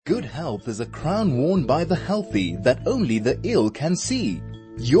Good health is a crown worn by the healthy that only the ill can see.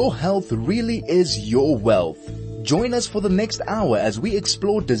 Your health really is your wealth. Join us for the next hour as we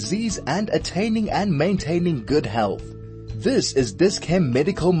explore disease and attaining and maintaining good health. This is Dis-Chem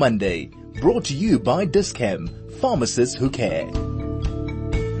Medical Monday, brought to you by Dis-Chem, pharmacists who care.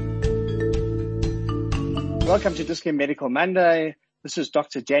 Welcome to Dis-Chem Medical Monday. This is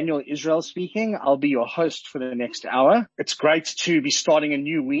Dr. Daniel Israel speaking. I'll be your host for the next hour. It's great to be starting a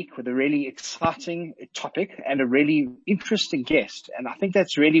new week with a really exciting topic and a really interesting guest. And I think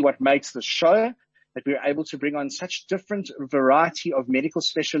that's really what makes the show, that we're able to bring on such different variety of medical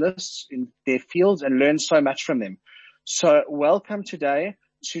specialists in their fields and learn so much from them. So welcome today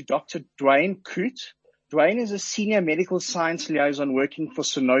to Dr. Dwayne Koot. Dwayne is a senior medical science liaison working for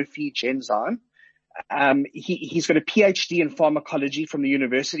Sanofi Genzyme. He's got a PhD in pharmacology from the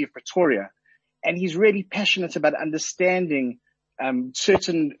University of Pretoria, and he's really passionate about understanding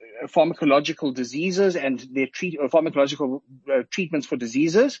certain pharmacological diseases and their pharmacological treatments for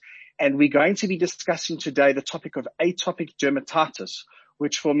diseases. And we're going to be discussing today the topic of atopic dermatitis,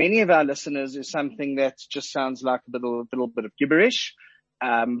 which for many of our listeners is something that just sounds like a little bit of gibberish.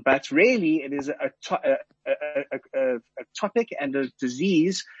 But really it is a topic and a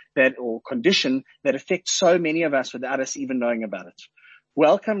disease or condition that affects so many of us without us even knowing about it.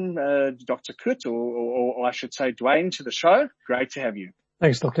 Welcome, Dr. Koot, or I should say Dwayne, to the show. Great to have you.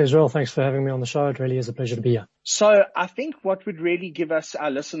 Thanks, Dr. Israel. Thanks for having me on the show. It really is a pleasure to be here. So I think what would really give us, our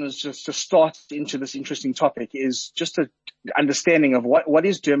listeners, just to start into this interesting topic is just an understanding of what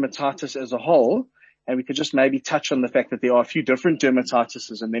is dermatitis as a whole. And we could just maybe touch on the fact that there are a few different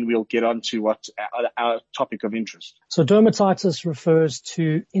dermatitises, and then we'll get on to what our topic of interest. So dermatitis refers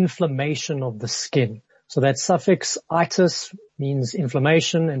to inflammation of the skin. So that suffix itis means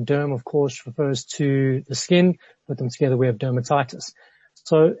inflammation, and derm, of course, refers to the skin. Put them together, we have dermatitis.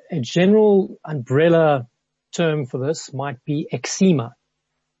 So a general umbrella term for this might be eczema,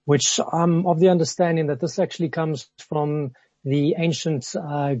 which I'm of the understanding that this actually comes from the ancient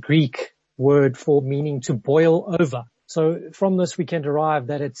Greek word for meaning to boil over. So from this we can derive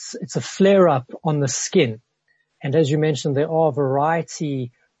that it's a flare-up on the skin. And as you mentioned, there are a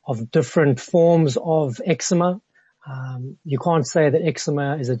variety of different forms of eczema. You can't say that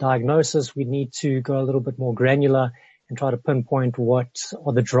eczema is a diagnosis. We need to go a little bit more granular and try to pinpoint what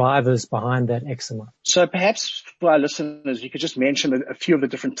are the drivers behind that eczema. So perhaps for our listeners, you could just mention a few of the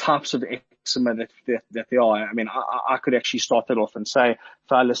different types of eczema that there are. I mean, I could actually start that off and say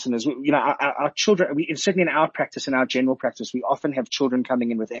for our listeners, you know, our children, certainly in our practice, in our general practice, we often have children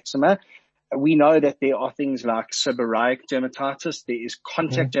coming in with eczema. We know that there are things like seborrheic dermatitis. There is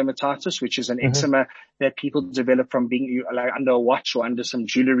contact dermatitis, which is an eczema that people develop from being like under a watch or under some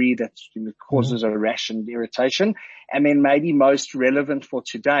jewelry that causes a rash and irritation. And then maybe most relevant for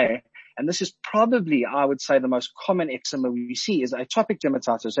today, and this is probably, I would say, the most common eczema we see, is atopic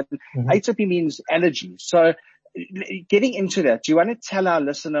dermatitis. And atopy means allergy. So getting into that, do you want to tell our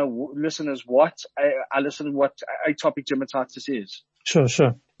listeners what atopic dermatitis is? Sure.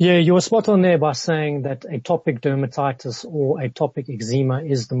 Yeah, you were spot on there by saying that atopic dermatitis or atopic eczema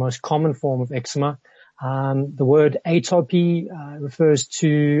is the most common form of eczema. The word atopy refers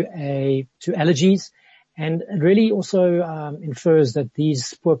to allergies, and it really also infers that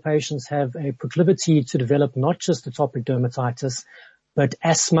these poor patients have a proclivity to develop not just atopic dermatitis, but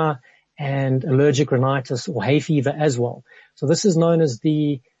asthma and allergic rhinitis or hay fever as well. So this is known as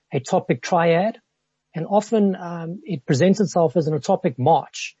the atopic triad. And often it presents itself as an atopic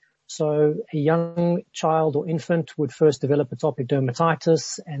march. So a young child or infant would first develop atopic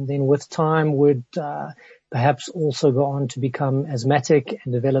dermatitis, and then with time would perhaps also go on to become asthmatic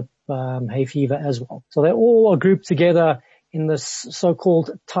and develop hay fever as well. So they all are grouped together in this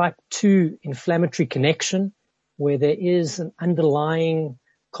so-called type 2 inflammatory connection, where there is an underlying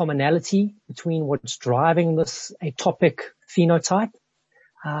commonality between what's driving this atopic phenotype.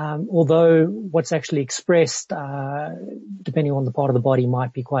 Although what's actually expressed, depending on the part of the body,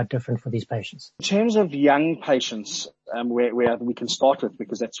 might be quite different for these patients. In terms of young patients, where we can start with,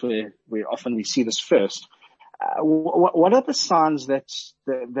 because that's where often we see this first, what are the signs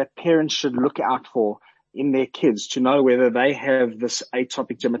that parents should look out for in their kids to know whether they have this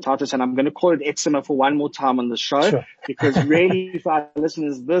atopic dermatitis? And I'm going to call it eczema for one more time on the show, sure. Because really for our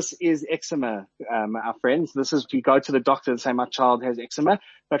listeners, this is eczema, our friends. This is, you go to the doctor and say, my child has eczema.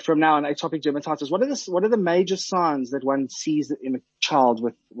 But from now on, atopic dermatitis, what are the major signs that one sees in a child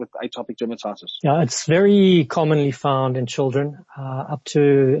with atopic dermatitis? Yeah, it's very commonly found in children, up to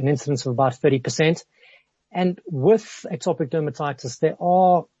an incidence of about 30%. And with atopic dermatitis, there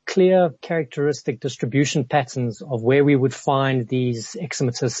are clear characteristic distribution patterns of where we would find these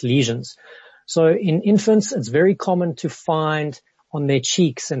eczematous lesions. So in infants, it's very common to find on their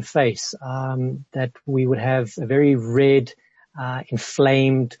cheeks and face that we would have a very red,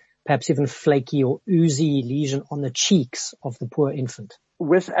 inflamed, perhaps even flaky or oozy lesion on the cheeks of the poor infant.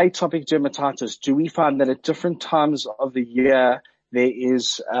 With atopic dermatitis, do we find that at different times of the year there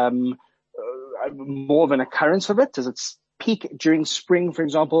is more of an occurrence of it? Does it peak during spring, for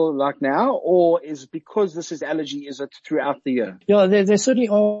example, like now, or is because this is allergy, is it throughout the year? Yeah, there certainly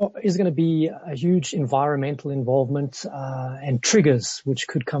is going to be a huge environmental involvement and triggers which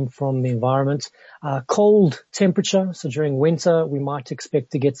could come from the environment. Cold temperature, so during winter we might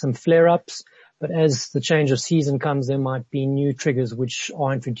expect to get some flare-ups, but as the change of season comes, there might be new triggers which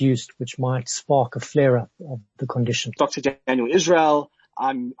are introduced which might spark a flare-up of the condition. Dr. Daniel Israel,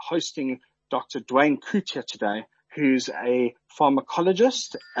 I'm hosting Dr. Dwayne Koot here today, who's a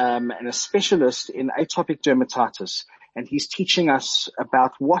pharmacologist and a specialist in atopic dermatitis. And he's teaching us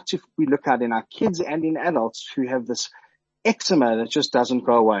about what if we look at in our kids and in adults who have this eczema that just doesn't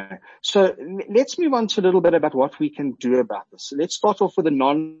go away. So let's move on to a little bit about what we can do about this. So let's start off with the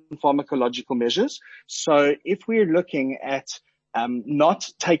non-pharmacological measures. So if we're looking at not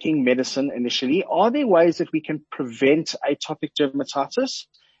taking medicine initially, are there ways that we can prevent atopic dermatitis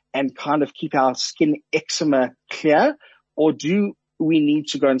and kind of keep our skin eczema clear? Or do we need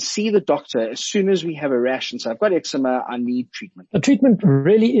to go and see the doctor as soon as we have a rash and say, I've got eczema, I need treatment? The treatment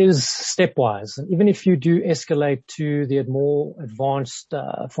really is stepwise. And even if you do escalate to the more advanced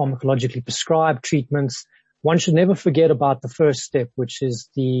pharmacologically prescribed treatments, one should never forget about the first step, which is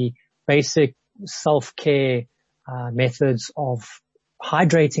the basic self-care methods of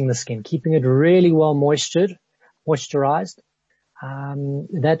hydrating the skin, keeping it really well moisturized.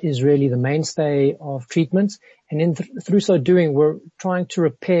 That is really the mainstay of treatment. And through so doing, we're trying to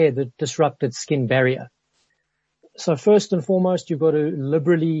repair the disrupted skin barrier. So first and foremost, you've got to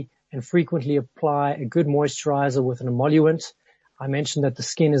liberally and frequently apply a good moisturizer with an emollient. I mentioned that the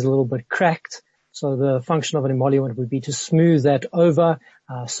skin is a little bit cracked. So the function of an emollient would be to smooth that over,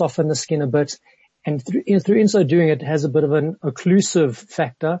 soften the skin a bit. And through so doing, it has a bit of an occlusive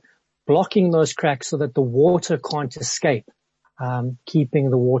factor, blocking those cracks so that the water can't escape. Keeping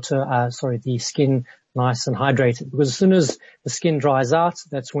the skin nice and hydrated. Because as soon as the skin dries out,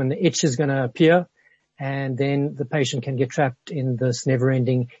 that's when the itch is going to appear, and then the patient can get trapped in this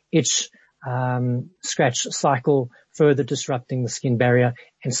never-ending itch scratch cycle, further disrupting the skin barrier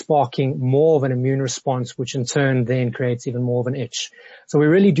and sparking more of an immune response, which in turn then creates even more of an itch. So we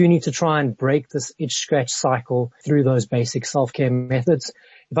really do need to try and break this itch scratch cycle through those basic self-care methods.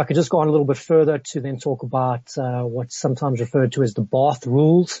 If I could just go on a little bit further to then talk about what's sometimes referred to as the bath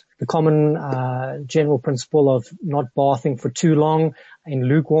rules, the common general principle of not bathing for too long in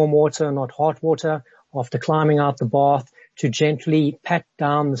lukewarm water, not hot water, after climbing out the bath, to gently pat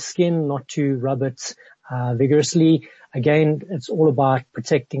down the skin, not to rub it vigorously. Again, it's all about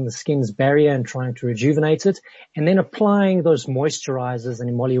protecting the skin's barrier and trying to rejuvenate it, and then applying those moisturizers and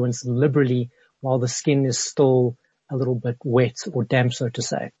emollients liberally while the skin is still a little bit wet or damp, so to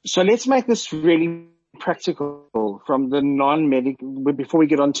say. So let's make this really practical from the non-medical before we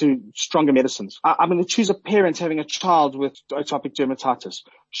get on to stronger medicines. I'm going to choose a parent having a child with atopic dermatitis.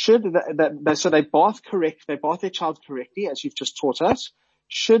 Should they bath their child correctly, as you've just taught us?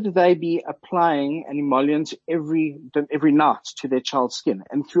 Should they be applying an emollient every night to their child's skin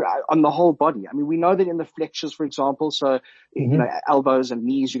and on the whole body? I mean, we know that in the flexures, for example, so elbows and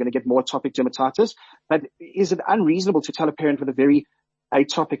knees, you're going to get more atopic dermatitis. But is it unreasonable to tell a parent with a very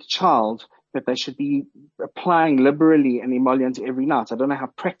atopic child that they should be applying liberally an emollient every night? I don't know how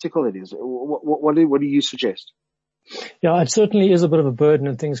practical it is. What do you suggest? Yeah, it certainly is a bit of a burden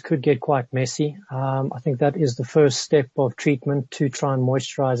and things could get quite messy. I think that is the first step of treatment, to try and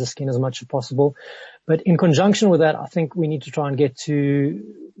moisturize the skin as much as possible. But in conjunction with that, I think we need to try and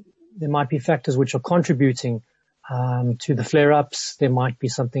there might be factors which are contributing to the flare-ups. There might be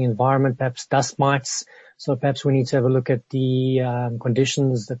something environment, perhaps dust mites. So perhaps we need to have a look at the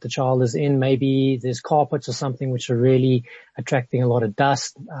conditions that the child is in. Maybe there's carpets or something which are really attracting a lot of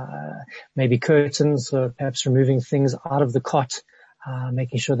dust. Maybe curtains, so perhaps removing things out of the cot,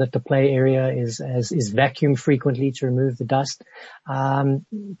 making sure that the play area is vacuumed frequently to remove the dust.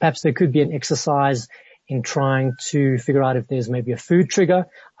 Perhaps there could be an exercise in trying to figure out if there's maybe a food trigger.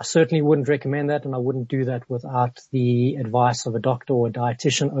 I certainly wouldn't recommend that, and I wouldn't do that without the advice of a doctor or a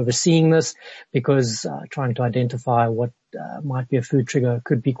dietitian overseeing this, because trying to identify what might be a food trigger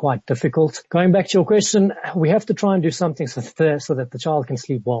could be quite difficult. Going back to your question, we have to try and do something so that the child can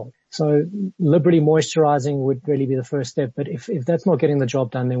sleep well. So liberally moisturizing would really be the first step, but if that's not getting the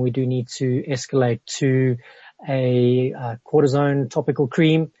job done, then we do need to escalate to a cortisone topical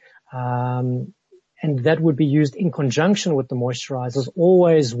cream, and that would be used in conjunction with the moisturizers,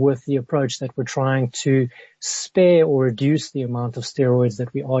 always with the approach that we're trying to spare or reduce the amount of steroids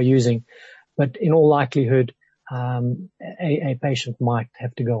that we are using. But in all likelihood, a patient might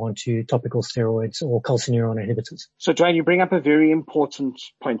have to go on to topical steroids or calcineurin inhibitors. So, Dwayne, you bring up a very important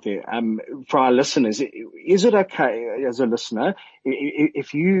point there. For our listeners, is it okay, as a listener,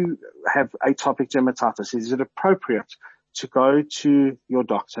 if you have atopic dermatitis, is it appropriate to go to your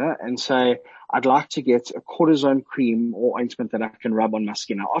doctor and say, I'd like to get a cortisone cream or ointment that I can rub on my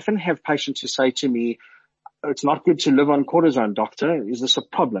skin? I often have patients who say to me, it's not good to live on cortisone, doctor. Is this a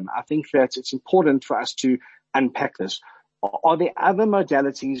problem? I think that it's important for us to unpack this. Are there other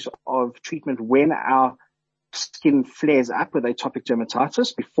modalities of treatment when our skin flares up with atopic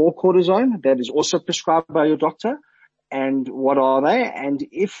dermatitis before cortisone that is also prescribed by your doctor? And what are they? And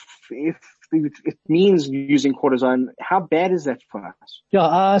if it means using cortisone, how bad is that for us?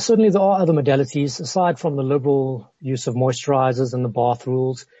 Yeah, certainly there are other modalities aside from the liberal use of moisturizers and the bath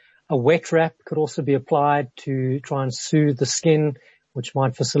rules. A wet wrap could also be applied to try and soothe the skin, which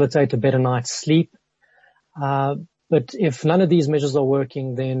might facilitate a better night's sleep. But if none of these measures are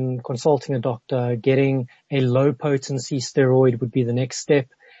working, then consulting a doctor, getting a low potency steroid would be the next step.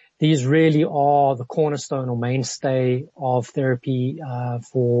 These really are the cornerstone or mainstay of therapy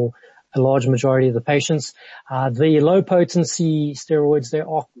for a large majority of the patients. The low potency steroids, they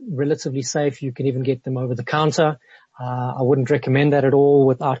are relatively safe. You can even get them over the counter. I wouldn't recommend that at all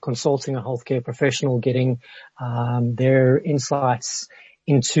without consulting a healthcare professional, getting their insights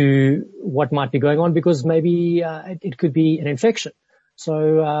into what might be going on, because maybe it could be an infection.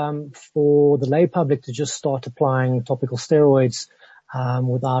 So for the lay public to just start applying topical steroids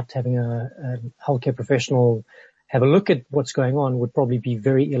without having a healthcare professional have a look at what's going on would probably be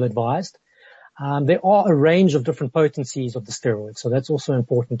very ill-advised. There are a range of different potencies of the steroids, so that's also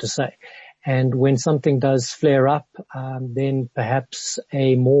important to say. And when something does flare up, then perhaps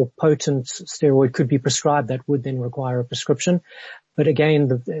a more potent steroid could be prescribed that would then require a prescription. But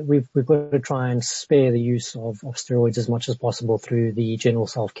again, we've got to try and spare the use of steroids as much as possible through the general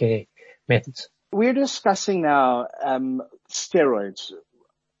self-care methods. We're discussing now steroids.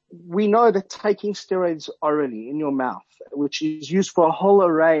 We know that taking steroids orally in your mouth, which is used for a whole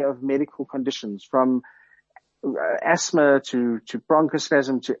array of medical conditions, from asthma to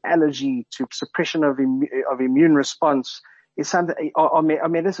bronchospasm to allergy to suppression of immune response, is something are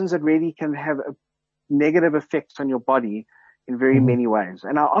medicines that really can have a negative effect on your body in very many ways.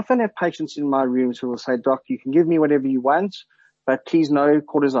 And I often have patients in my rooms who will say, Doc, you can give me whatever you want, but please no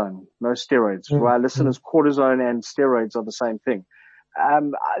cortisone, no steroids. For our listeners, cortisone and steroids are the same thing.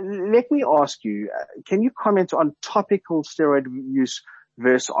 Let me ask you, can you comment on topical steroid use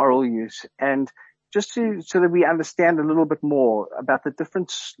versus oral use? And just so that we understand a little bit more about the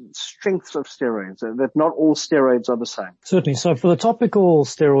different strengths of steroids, that not all steroids are the same. Certainly. So for the topical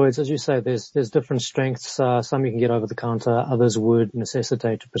steroids, as you say, there's different strengths. Some you can get over the counter, others would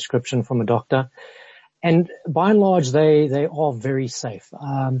necessitate a prescription from a doctor. And by and large, they are very safe.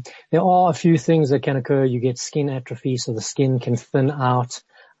 There are a few things that can occur. You get skin atrophy, so the skin can thin out.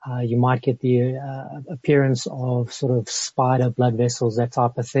 You might get the appearance of sort of spider blood vessels, that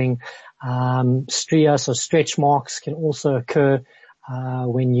type of thing. Stria, so stretch marks, can also occur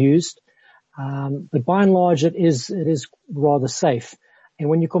when used. But by and large, it is rather safe. And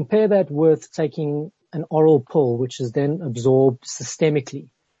when you compare that with taking an oral pill, which is then absorbed systemically,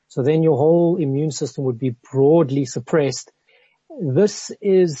 so then your whole immune system would be broadly suppressed.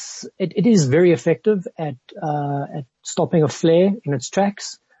 It is very effective at stopping a flare in its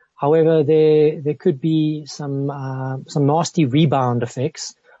tracks. However, there could be some nasty rebound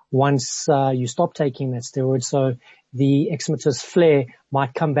effects once you stop taking that steroid. So the eczematous flare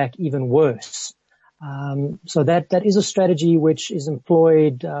might come back even worse. So that is a strategy which is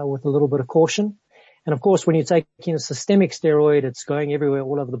employed with a little bit of caution. And of course, when you're taking a systemic steroid, it's going everywhere,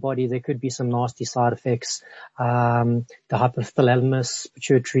 all over the body. There could be some nasty side effects. The hypothalamus,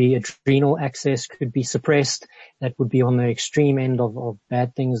 pituitary, adrenal axis could be suppressed. That would be on the extreme end of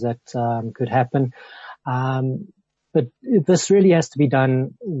bad things that could happen. But this really has to be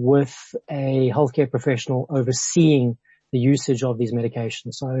done with a healthcare professional overseeing the usage of these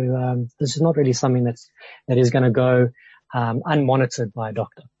medications. So this is not really something that is going to go unmonitored by a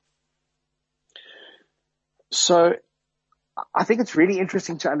doctor. So I think it's really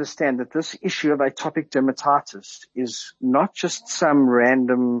interesting to understand that this issue of atopic dermatitis is not just some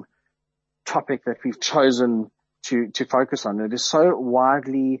random topic that we've chosen to focus on. It is so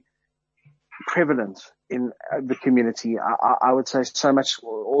widely prevalent in the community. I would say so much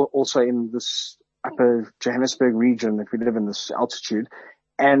also in this upper Johannesburg region that we live in, this altitude,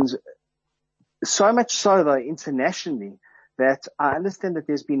 and so much so though internationally that I understand that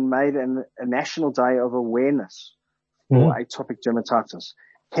there's been made a national day of awareness for atopic dermatitis.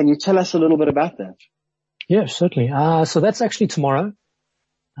 Can you tell us a little bit about that? Yeah, certainly. So that's actually tomorrow.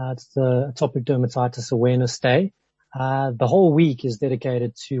 It's the Atopic Dermatitis Awareness Day. The whole week is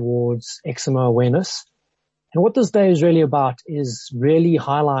dedicated towards eczema awareness. And what this day is really about is really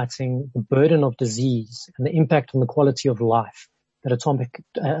highlighting the burden of disease and the impact on the quality of life that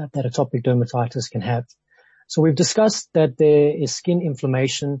atopic dermatitis can have. So we've discussed that there is skin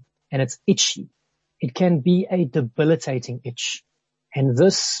inflammation and it's itchy. It can be a debilitating itch. And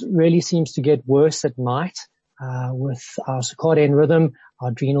this really seems to get worse at night. With our circadian rhythm, our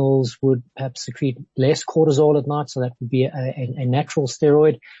adrenals would perhaps secrete less cortisol at night, so that would be a natural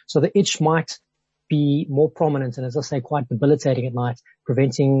steroid. So the itch might be more prominent and, as I say, quite debilitating at night,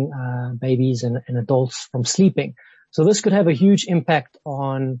 preventing babies and adults from sleeping. So this could have a huge impact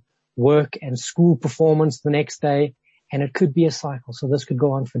on work and school performance the next day, and it could be a cycle. So this could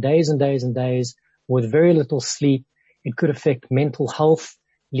go on for days and days and days with very little sleep. It could affect mental health,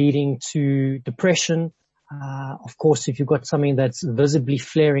 leading to depression. Of course, if you've got something that's visibly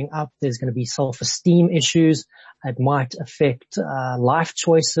flaring up, there's going to be self-esteem issues. It might affect life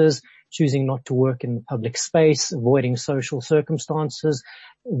choices, choosing not to work in the public space, avoiding social circumstances.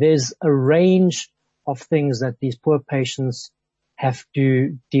 There's a range of things that these poor patients have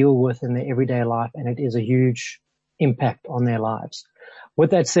to deal with in their everyday life, and it is a huge impact on their lives.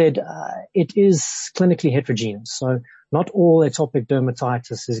 With that said, it is clinically heterogeneous. So not all atopic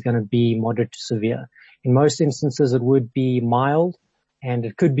dermatitis is going to be moderate to severe. In most instances, it would be mild, and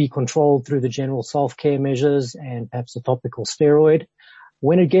it could be controlled through the general self-care measures and perhaps a topical steroid.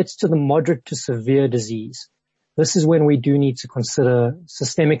 When it gets to the moderate to severe disease, this is when we do need to consider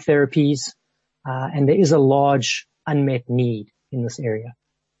systemic therapies, and there is a large unmet need in this area.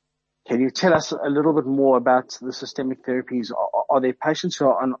 Can you tell us a little bit more about the systemic therapies? Are there patients who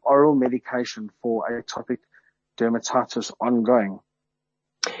are on oral medication for atopic dermatitis ongoing?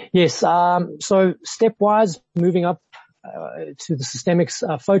 Yes. So stepwise, moving up to the systemics,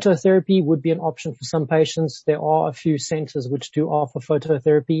 phototherapy would be an option for some patients. There are a few centers which do offer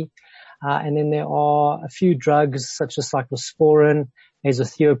phototherapy. And then there are a few drugs such as cyclosporin,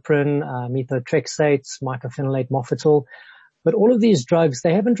 azathioprine, methotrexate, mycophenolate mofetil. But all of these drugs,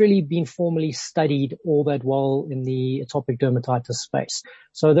 they haven't really been formally studied all that well in the atopic dermatitis space.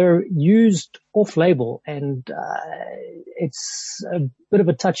 So they're used off-label, and it's a bit of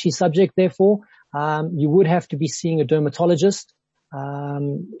a touchy subject, therefore. You would have to be seeing a dermatologist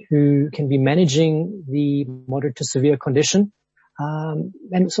who can be managing the moderate to severe condition.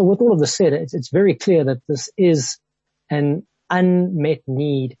 And so with all of this said, it's very clear that this is an unmet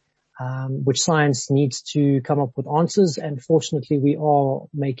need, which science needs to come up with answers, and fortunately we are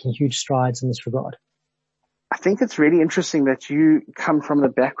making huge strides in this regard. I think it's really interesting that you come from the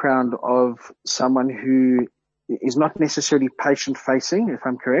background of someone who is not necessarily patient-facing, if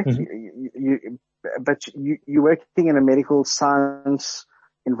I'm correct. Mm-hmm. But you're working in a medical science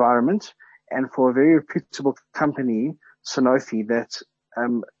environment, and for a very reputable company, Sanofi, that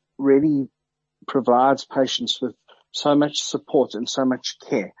really provides patients with so much support and so much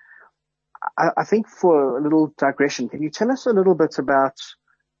care. I think for a little digression, can you tell us a little bit about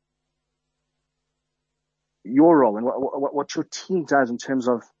your role and what your team does in terms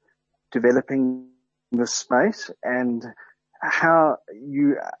of developing this space, and how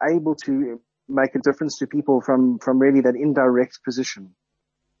you are able to make a difference to people from really that indirect position?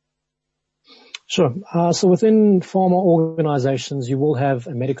 Sure. So within pharma organizations, you will have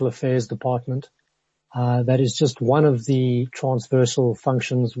a medical affairs department. That is just one of the transversal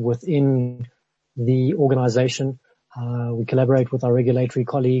functions within the organization. We collaborate with our regulatory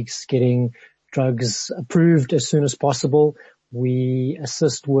colleagues, getting drugs approved as soon as possible. We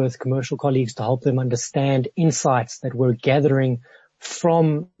assist with commercial colleagues to help them understand insights that we're gathering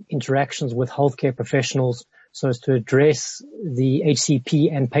from interactions with healthcare professionals so as to address the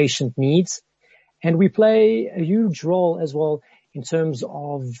HCP and patient needs. And we play a huge role as well in terms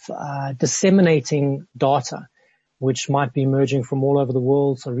of disseminating data. which might be emerging from all over the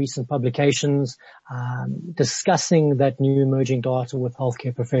world. So recent publications, discussing that new emerging data with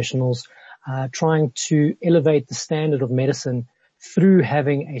healthcare professionals, trying to elevate the standard of medicine through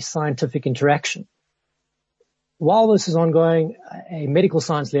having a scientific interaction. While this is ongoing, a medical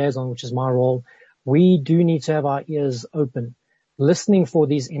science liaison, which is my role, we do need to have our ears open, listening for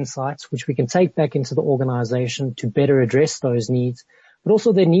these insights, which we can take back into the organization to better address those needs. But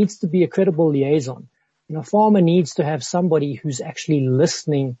also there needs to be a credible liaison. Pharma needs to have somebody who's actually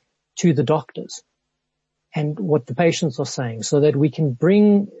listening to the doctors and what the patients are saying, so that we can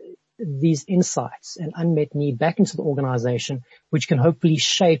bring these insights and unmet need back into the organization, which can hopefully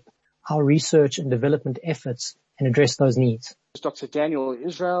shape our research and development efforts and address those needs. Dr. Daniel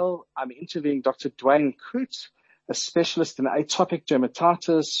Israel. I'm interviewing Dr. Dwayne Koot, a specialist in atopic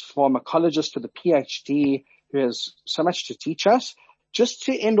dermatitis, pharmacologist with a PhD, who has so much to teach us. Just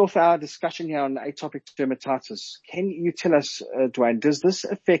to end off our discussion here on atopic dermatitis, can you tell us, Dwayne, does this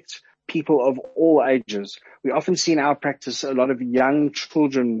affect people of all ages? We often see in our practice a lot of young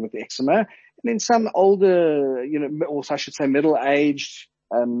children with eczema, and then some older, or I should say middle-aged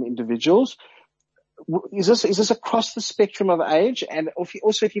individuals. Is this across the spectrum of age? And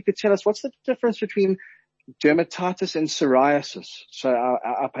if you could tell us, what's the difference between dermatitis and psoriasis, so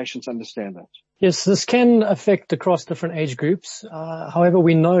our patients understand that? Yes, this can affect across different age groups. However,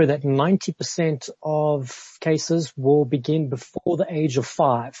 we know that 90% of cases will begin before the age of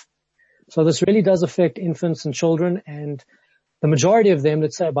 5. So this really does affect infants and children, and the majority of them,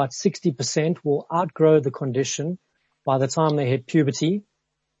 let's say about 60%, will outgrow the condition by the time they hit puberty.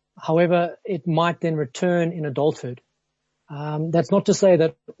 However, it might then return in adulthood. That's not to say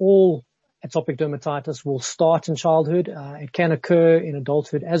that all atopic dermatitis will start in childhood. It can occur in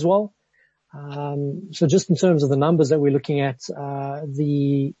adulthood as well. So just in terms of the numbers that we're looking at,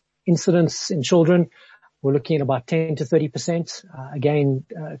 the incidence in children, we're looking at about 10 to 30%. Again,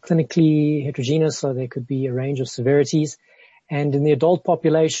 clinically heterogeneous, so there could be a range of severities. And in the adult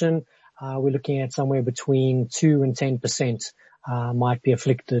population, we're looking at somewhere between 2 and 10% might be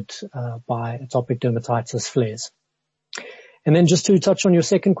afflicted by atopic dermatitis flares. And then just to touch on your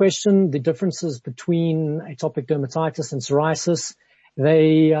second question, the differences between atopic dermatitis and psoriasis,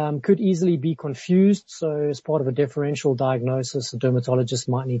 they could easily be confused. So as part of a differential diagnosis, a dermatologist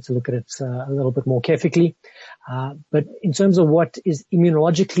might need to look at it a little bit more carefully. But in terms of what is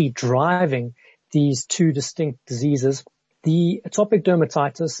immunologically driving these two distinct diseases, the atopic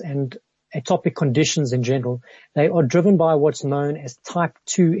dermatitis and atopic conditions in general, they are driven by what's known as type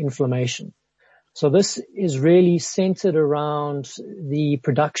 2 inflammation. So this is really centered around the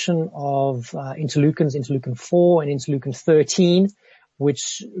production of interleukins, interleukin 4 and interleukin 13,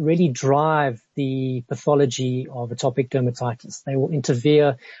 which really drive the pathology of atopic dermatitis. They will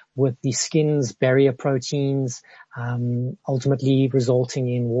interfere with the skin's barrier proteins, ultimately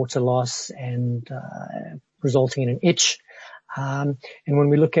resulting in water loss and resulting in an itch. And when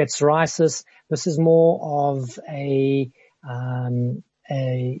we look at psoriasis, this is more of a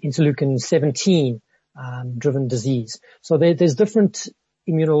interleukin 17 driven disease. So there's different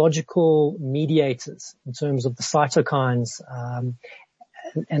immunological mediators in terms of the cytokines,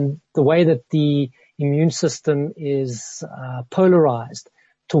 and the way that the immune system is polarized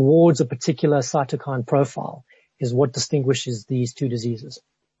towards a particular cytokine profile is what distinguishes these two diseases.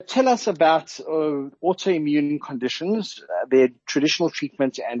 Tell us about autoimmune conditions, their traditional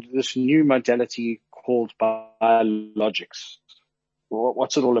treatment, and this new modality called biologics.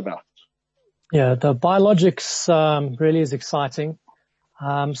 What's it all about? Yeah, the biologics really is exciting.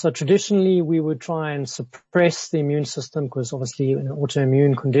 So traditionally, we would try and suppress the immune system because obviously in an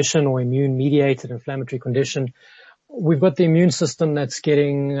autoimmune condition or immune-mediated inflammatory condition, we've got the immune system that's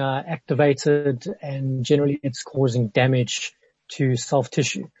getting activated, and generally it's causing damage to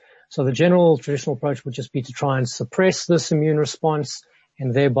self-tissue. So the general traditional approach would just be to try and suppress this immune response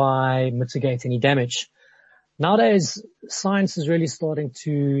and thereby mitigate any damage. Nowadays, science is really starting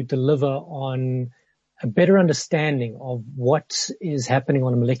to deliver on a better understanding of what is happening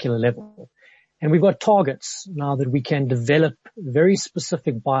on a molecular level. And we've got targets now that we can develop very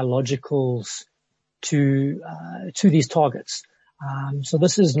specific biologicals to these targets. So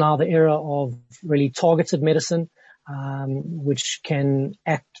this is now the era of really targeted medicine, which can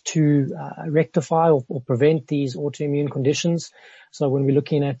act to rectify or prevent these autoimmune conditions. So when we're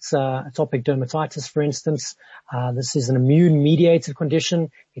looking at atopic dermatitis, for instance, this is an immune-mediated condition.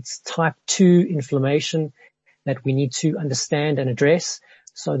 It's type 2 inflammation that we need to understand and address.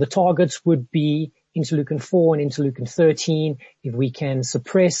 So the targets would be interleukin 4 and interleukin 13. If we can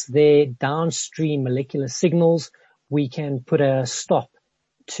suppress their downstream molecular signals, we can put a stop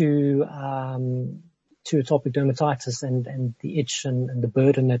to to atopic dermatitis and the itch and the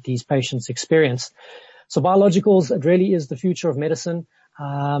burden that these patients experience. So biologicals, it really is the future of medicine.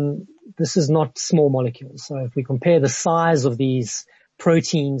 This is not small molecules. So if we compare the size of these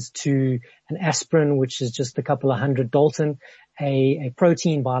proteins to an aspirin, which is just a couple of hundred Dalton, a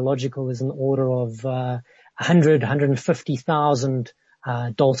protein biological is in the order of 150,000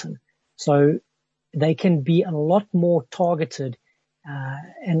 Dalton. So they can be a lot more targeted,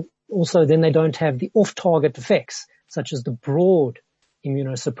 and also then they don't have the off-target effects, such as the broad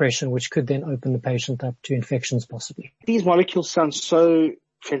immunosuppression, which could then open the patient up to infections possibly. These molecules sound so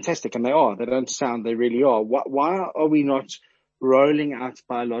fantastic, and they are. They don't sound, they really are. Why are we not rolling out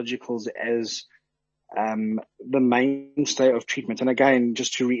biologicals as the mainstay of treatment? And again,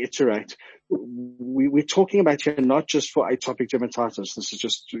 just to reiterate, we're talking about here not just for atopic dermatitis. This is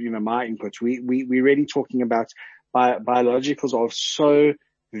just, my input. We're really talking about biologicals are so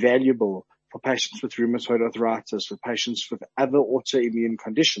valuable for patients with rheumatoid arthritis, for patients with other autoimmune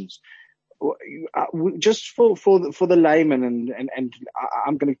conditions. Just for the layman, and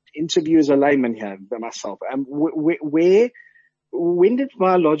I'm going to interview as a layman here by myself. When did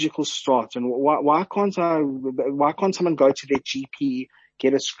biologicals start, and why can't someone go to their GP,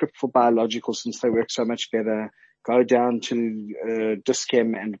 get a script for biologicals since they work so much better, go down to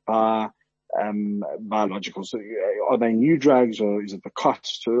Dis-Chem and buy biologicals? Are they new drugs, or is it the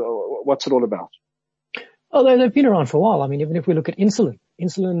cost? What's it all about? Oh, they've been around for a while. I mean, even if we look at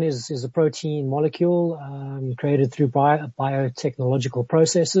insulin is a protein molecule created through biotechnological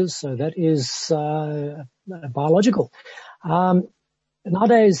processes. So that is biological.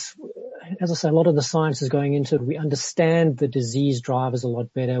 Nowadays, as I say, a lot of the science is going into it. We understand the disease drivers a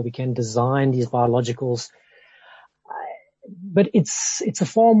lot better. We can design these biologicals. But it's a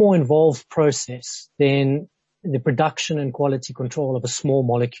far more involved process than the production and quality control of a small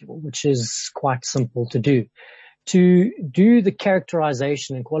molecule, which is quite simple to do. To do the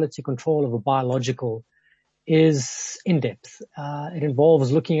characterization and quality control of a biological is in-depth. It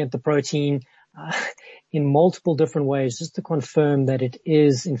involves looking at the protein in multiple different ways just to confirm that it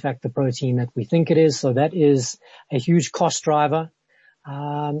is, in fact, the protein that we think it is. So that is a huge cost driver.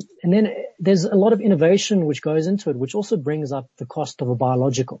 And then there's a lot of innovation which goes into it, which also brings up the cost of a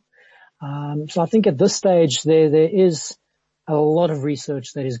biological. So I think at this stage there is a lot of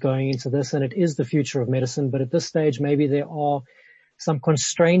research that is going into this, and it is the future of medicine. But at this stage, maybe there are some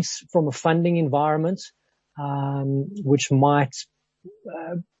constraints from a funding environment, which might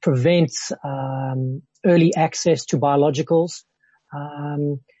prevent early access to biologicals,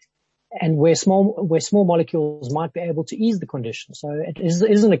 and where small molecules might be able to ease the condition. So it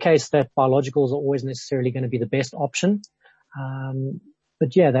isn't a case that biologicals are always necessarily going to be the best option.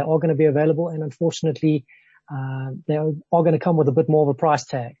 But yeah, they are going to be available, and unfortunately, they are going to come with a bit more of a price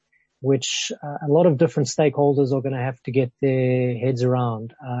tag, which a lot of different stakeholders are going to have to get their heads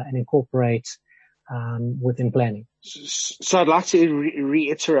around and incorporate within planning. So I'd like to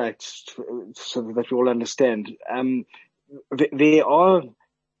reiterate so that we all understand. There are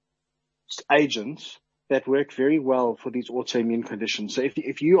agents that work very well for these autoimmune conditions. So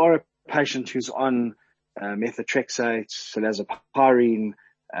if you are a patient who's on methotrexate, cilazaparine,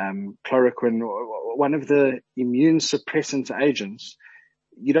 chloroquine, or one of the immune suppressant agents,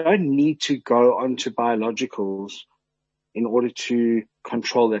 you don't need to go onto biologicals in order to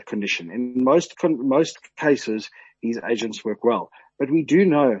control that condition. In most cases, these agents work well. But we do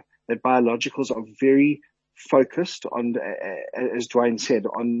know that biologicals are very focused on, as Dwayne said,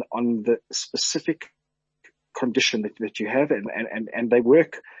 on the specific condition that you have, and they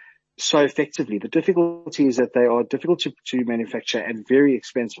work so effectively. The difficulty is that they are difficult to manufacture and very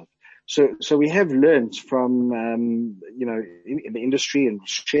expensive. So we have learned from, in the industry, and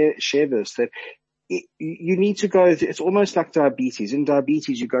share this, that you need to go, it's almost like diabetes. In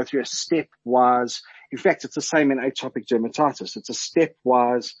diabetes, you go through a stepwise, in fact, it's the same in atopic dermatitis. It's a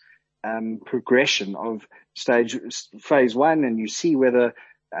stepwise progression of phase 1, and you see whether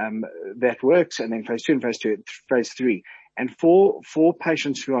that works, and then phase 2 and phase 3. And for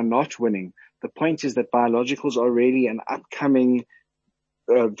patients who are not winning, the point is that biologicals are really an upcoming,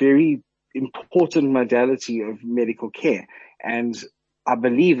 very important modality of medical care. And I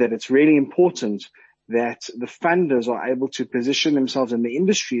believe that it's really important that the funders are able to position themselves in the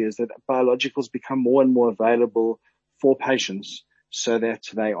industry as that biologicals become more and more available for patients so that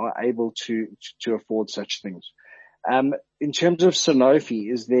they are able to afford such things. In terms of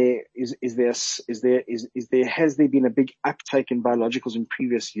Sanofi, has there been a big uptake in biologicals in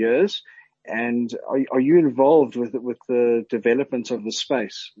previous years? And are you involved with the development of the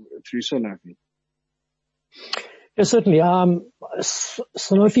space through Sanofi? Yeah, certainly.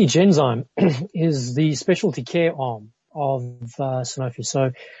 Sanofi Genzyme is the specialty care arm of Sanofi.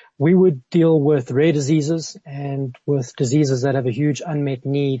 So we would deal with rare diseases and with diseases that have a huge unmet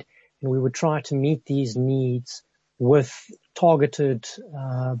need, and we would try to meet these needs with targeted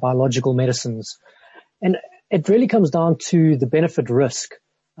biological medicines. And it really comes down to the benefit-risk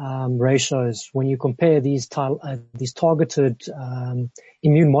ratios when you compare these targeted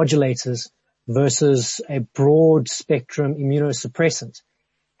immune modulators versus a broad spectrum immunosuppressant.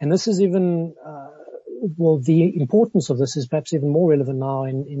 And this is even, the importance of this is perhaps even more relevant now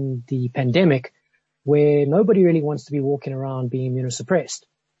in the pandemic, where nobody really wants to be walking around being immunosuppressed.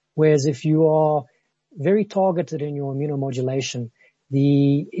 Whereas if you are very targeted in your immunomodulation,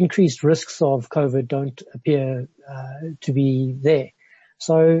 the increased risks of COVID don't appear to be there.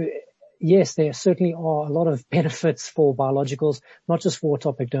 So yes, there certainly are a lot of benefits for biologicals, not just for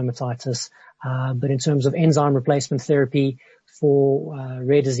atopic dermatitis, but in terms of enzyme replacement therapy for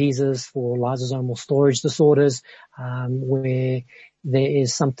rare diseases, for lysosomal storage disorders, where there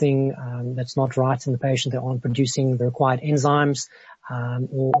is something that's not right in the patient. They aren't producing the required enzymes,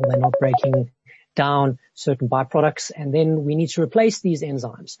 or they're not breaking down certain byproducts, and then we need to replace these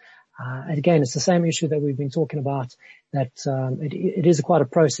enzymes. Again, it's the same issue that we've been talking about, that it is quite a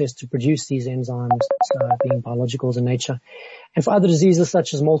process to produce these enzymes, being biologicals in nature. And for other diseases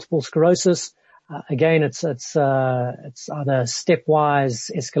such as multiple sclerosis, again, it's either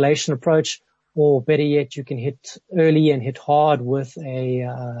stepwise escalation approach, or better yet, you can hit early and hit hard with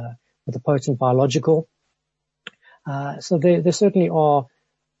a potent biological. So there certainly are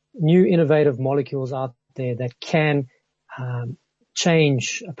new innovative molecules out there that can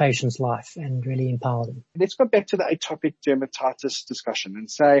change a patient's life and really empower them. Let's go back to the atopic dermatitis discussion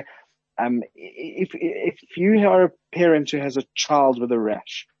and say, if you are a parent who has a child with a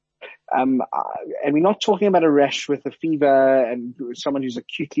rash, and we're not talking about a rash with a fever and someone who's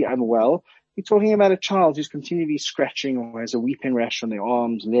acutely unwell, we're talking about a child who's continually scratching or has a weeping rash on their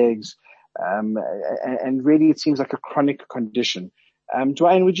arms, legs, and really it seems like a chronic condition.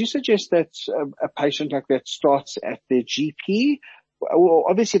 Dwayne, would you suggest that a patient like that starts at their GP? Well,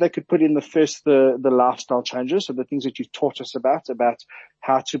 obviously they could put in the lifestyle changes, so the things that you've taught us about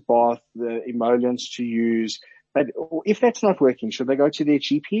how to bath, the emollients to use. But if that's not working, should they go to their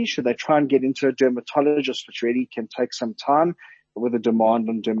GP? Should they try and get into a dermatologist, which really can take some time with a demand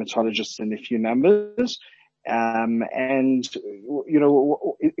on dermatologists in a few numbers? And, you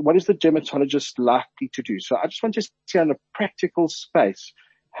know, what is the dermatologist likely to do? So I just want to see on a practical space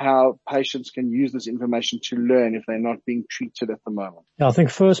how patients can use this information to learn if they're not being treated at the moment. Yeah, I think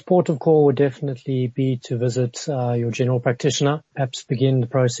first port of call would definitely be to visit your general practitioner, perhaps begin the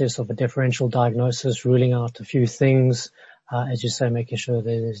process of a differential diagnosis, ruling out a few things, as you say, making sure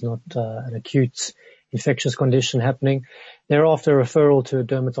there's not an acute infectious condition happening. Thereafter, referral to a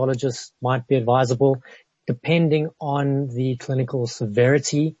dermatologist might be advisable, depending on the clinical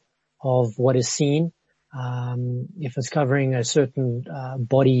severity of what is seen. If it's covering a certain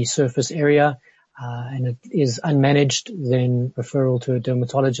body surface area and it is unmanaged, then referral to a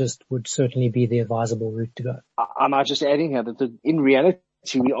dermatologist would certainly be the advisable route to go. I might just add in here that in reality,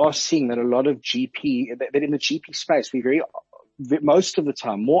 we are seeing that a lot of that in the GP space, most of the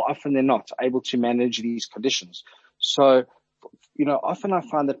time, more often than not, able to manage these conditions. So, you know, often I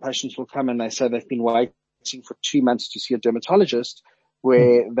find that patients will come and they say they've been waiting for 2 months to see a dermatologist,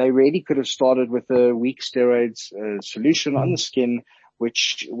 where they really could have started with a weak steroids solution on the skin,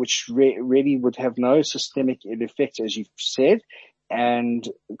 which really would have no systemic effect, as you've said, and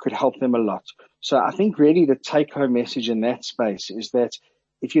could help them a lot. So I think really the take-home message in that space is that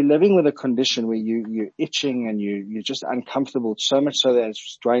if you're living with a condition where you're itching and you're just uncomfortable, so much so that, as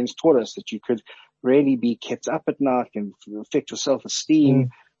Dwayne's taught us, that you could really be kept up at night and affect your self-esteem,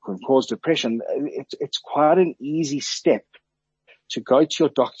 can cause depression, it's quite an easy step to go to your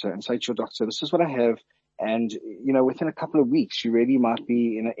doctor and say to your doctor, this is what I have. And, you know, within a couple of weeks, you really might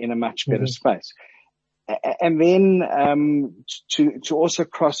be in a much better space. And then, to also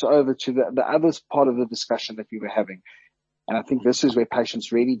cross over to the other part of the discussion that we were having. And I think this is where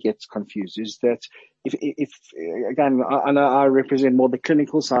patients really get confused, is that if again, I know I represent more the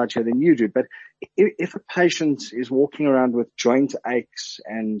clinical side here than you do, but if a patient is walking around with joint aches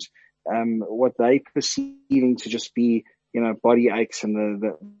and, what they perceiving to just be, you know, body aches and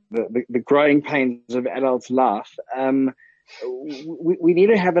the growing pains of adult life, we need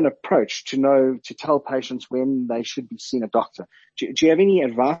to have an approach to tell patients when they should be seeing a doctor. Do you have any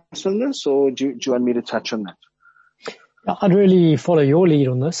advice on this, or do you want me to touch on that? I'd really follow your lead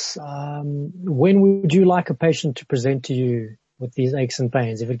on this. When would you like a patient to present to you with these aches and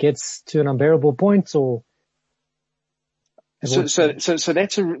pains? If it gets to an unbearable point, or? So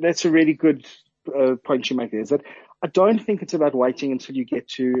that's a really good point you make there, is that I don't think it's about waiting until you get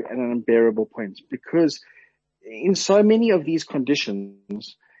to an unbearable point, because in so many of these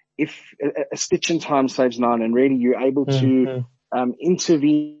conditions, if a stitch in time saves nine, and really you're able to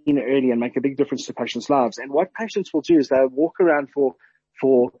intervene early and make a big difference to patients' lives. And what patients will do is they'll walk around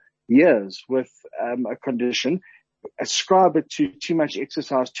for years with a condition, ascribe it to too much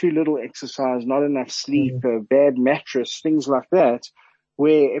exercise, too little exercise, not enough sleep, a bad mattress, things like that,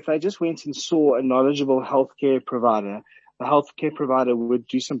 where if they just went and saw a knowledgeable healthcare provider, the healthcare provider would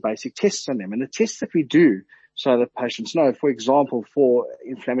do some basic tests on them. And the tests that we do, so that patients know, for example, for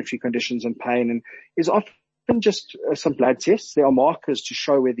inflammatory conditions and pain, and is often just some blood tests. There are markers to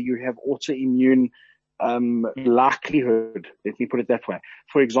show whether you have autoimmune likelihood. Let me put it that way.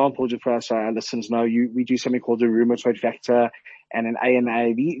 For example, just for our listeners know, we do something called a rheumatoid factor and an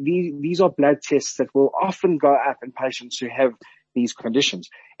ANA. These are blood tests that will often go up in patients who have these conditions.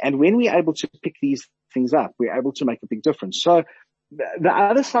 And when we're able to pick these things up, we're able to make a big difference. So the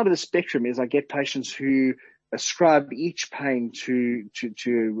other side of the spectrum is I get patients who ascribe each pain to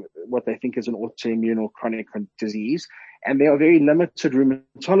what they think is an autoimmune or chronic disease. And there are very limited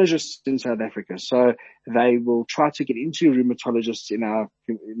rheumatologists in South Africa. So they will try to get into rheumatologists in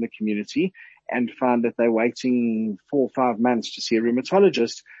the community and find that they're waiting 4 or 5 months to see a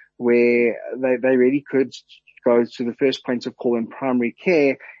rheumatologist, where they really could go to the first point of call in primary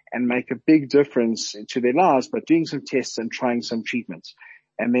care and make a big difference to their lives by doing some tests and trying some treatments.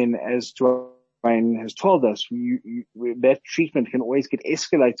 And then, as Dwayne has told us, that treatment can always get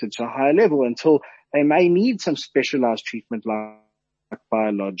escalated to a higher level until they may need some specialized treatment like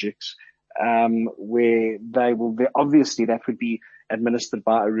biologics, where obviously that would be administered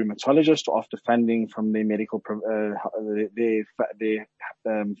by a rheumatologist after funding from their medical, their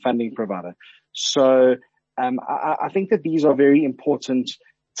funding provider. So, I think that these are very important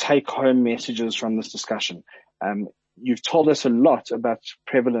take-home messages from this discussion. You've told us a lot about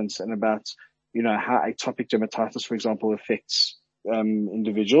prevalence and about, how atopic dermatitis, for example, affects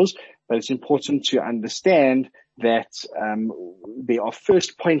individuals, but it's important to understand that there are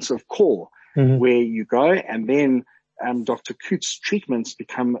first points of call where you go, and then Dr. Koot's treatments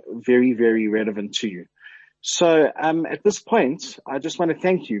become very, very relevant to you. So at this point, I just want to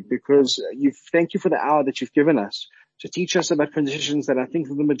thank you, because thank you for the hour that you've given us to teach us about conditions that I think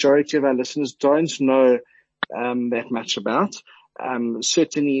the majority of our listeners don't know that much about.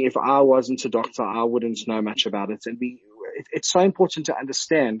 Certainly, if I wasn't a doctor, I wouldn't know much about it. And it's so important to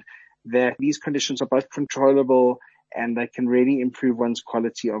understand that these conditions are both controllable and they can really improve one's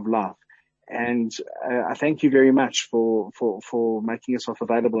quality of life. And I thank you very much for making yourself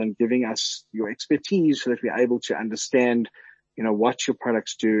available and giving us your expertise so that we're able to understand, what your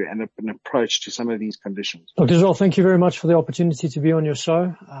products do and an approach to some of these conditions. Dr. Israel, thank you very much for the opportunity to be on your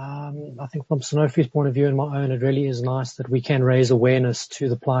show. I think from Sanofi's point of view and my own, it really is nice that we can raise awareness to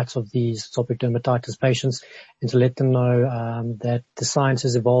the plight of these atopic dermatitis patients and to let them know that the science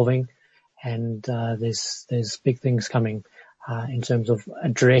is evolving and there's big things coming in terms of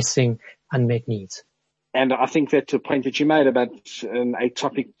addressing unmet needs. And I think that the point that you made about an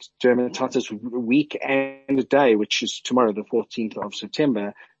atopic dermatitis week and a day, which is tomorrow, the 14th of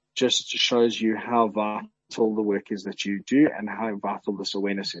September, just shows you how vital the work is that you do and how vital this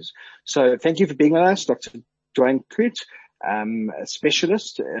awareness is. So thank you for being with us, Dr. Dwayne Koot, a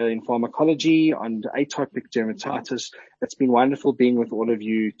specialist in pharmacology on atopic dermatitis. It's been wonderful being with all of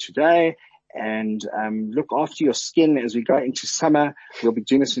you today. And look after your skin as we go into summer. We'll be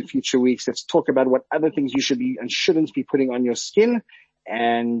doing this in future weeks. Let's talk about what other things you should be and shouldn't be putting on your skin.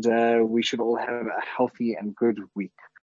 And we should all have a healthy and good week.